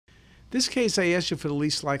This case, I asked you for the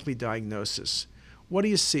least likely diagnosis. What do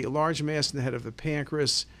you see? A large mass in the head of the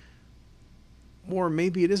pancreas, or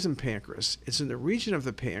maybe it isn't pancreas. It's in the region of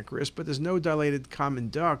the pancreas, but there's no dilated common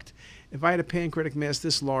duct. If I had a pancreatic mass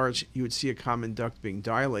this large, you would see a common duct being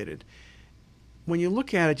dilated. When you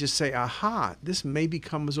look at it, you say, aha, this maybe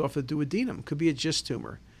comes off a duodenum. Could be a GIST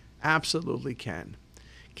tumor. Absolutely can.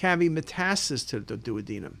 Can be metastasis to the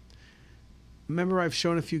duodenum. Remember, I've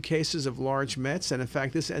shown a few cases of large mets, and in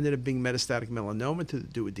fact, this ended up being metastatic melanoma to the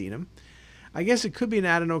duodenum. I guess it could be an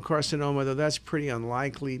adenocarcinoma, though that's pretty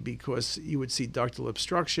unlikely because you would see ductal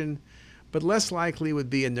obstruction, but less likely would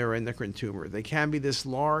be a neuroendocrine tumor. They can be this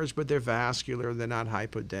large, but they're vascular, they're not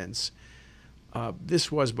hypodense.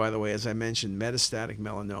 This was, by the way, as I mentioned, metastatic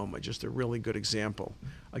melanoma, just a really good example.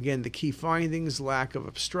 Again, the key findings: lack of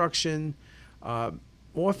obstruction.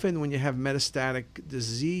 Often when you have metastatic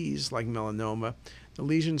disease like melanoma, the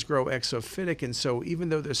lesions grow exophytic, and so even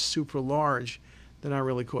though they're super large, they're not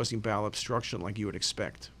really causing bowel obstruction like you would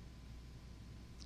expect.